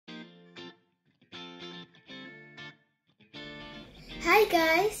Hi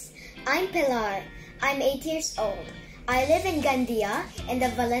guys, I'm Pilar. I'm 8 years old. I live in Gandia in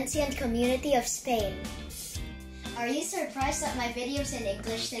the Valencian community of Spain. Are you surprised at my videos in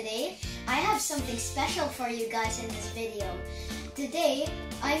English today? I have something special for you guys in this video. Today,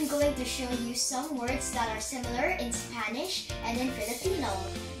 I'm going to show you some words that are similar in Spanish and in Filipino.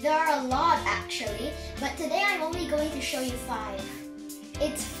 There are a lot actually, but today I'm only going to show you 5.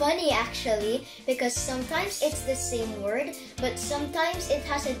 It's funny actually because sometimes it's the same word, but sometimes it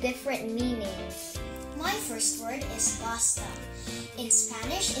has a different meaning. My first word is basta. In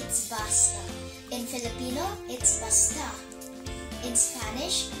Spanish, it's basta. In Filipino, it's basta. In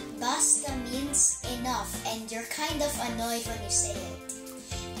Spanish, basta means enough and you're kind of annoyed when you say it.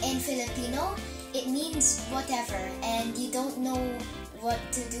 In Filipino, it means whatever and you don't know what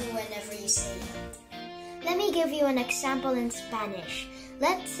to do whenever you say it. Let me give you an example in Spanish.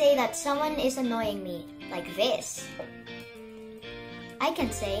 Let's say that someone is annoying me, like this. I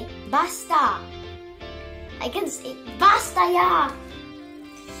can say, basta. I can say, basta ya.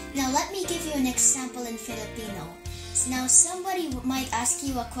 Now let me give you an example in Filipino. Now somebody might ask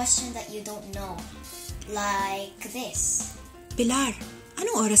you a question that you don't know. Like this. Pilar,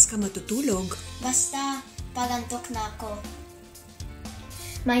 anong oras ka matutulog? Basta, pagantok na ako.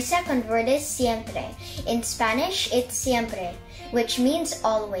 My second word is siempre. In Spanish, it's siempre, which means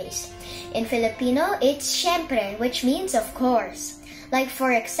always. In Filipino, it's siempre, which means of course. Like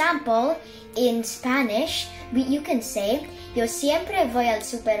for example, in Spanish, you can say, yo siempre voy al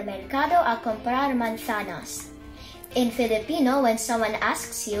supermercado a comprar manzanas. In Filipino, when someone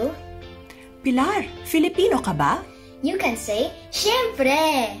asks you, Pilar, Filipino ka ba? You can say,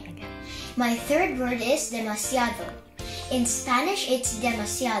 siempre. My third word is demasiado. In Spanish, it's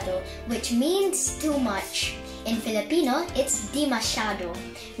demasiado, which means too much. In Filipino, it's demasiado,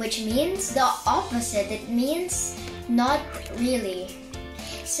 which means the opposite. It means not really.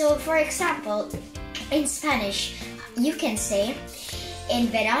 So, for example, in Spanish, you can say,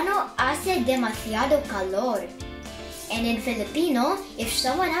 en verano hace demasiado calor. And in Filipino, if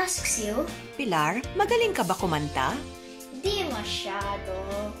someone asks you, Pilar, magaling ka ba kumanta?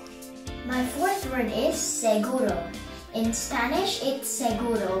 Demasiado. My fourth word is seguro. In Spanish, it's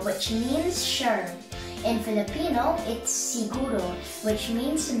seguro, which means sure. In Filipino, it's siguro, which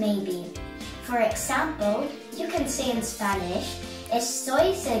means maybe. For example, you can say in Spanish,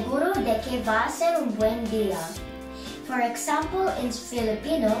 estoy seguro de que va a ser un buen día. For example, in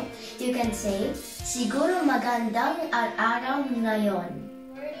Filipino, you can say, siguro magandang araw ngayon.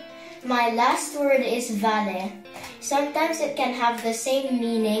 My last word is vale. Sometimes it can have the same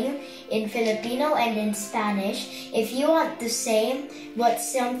meaning in Filipino and in Spanish if you want to say what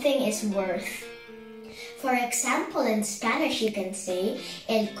something is worth. For example, in Spanish you can say,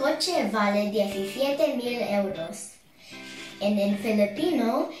 el coche vale 17,000 euros. And in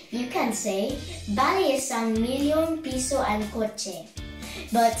Filipino, you can say, vale 1,000,000 piso al coche.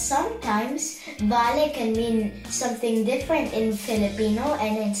 But sometimes, vale can mean something different in Filipino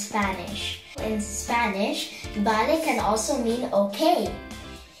and in Spanish. In Spanish, vale can also mean okay.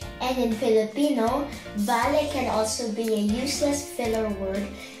 And in Filipino, vale can also be a useless filler word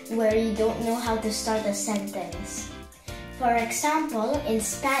where you don't know how to start a sentence. For example, in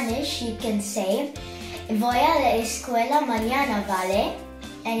Spanish, you can say, voy a la escuela mañana, vale?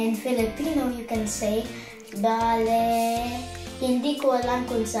 And in Filipino, you can say, vale, hindi ko alam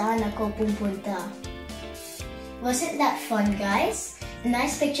kung saan ako pupunta. Wasn't that fun, guys?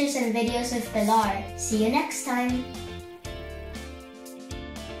 Nice pictures and videos with Pilar. See you next time!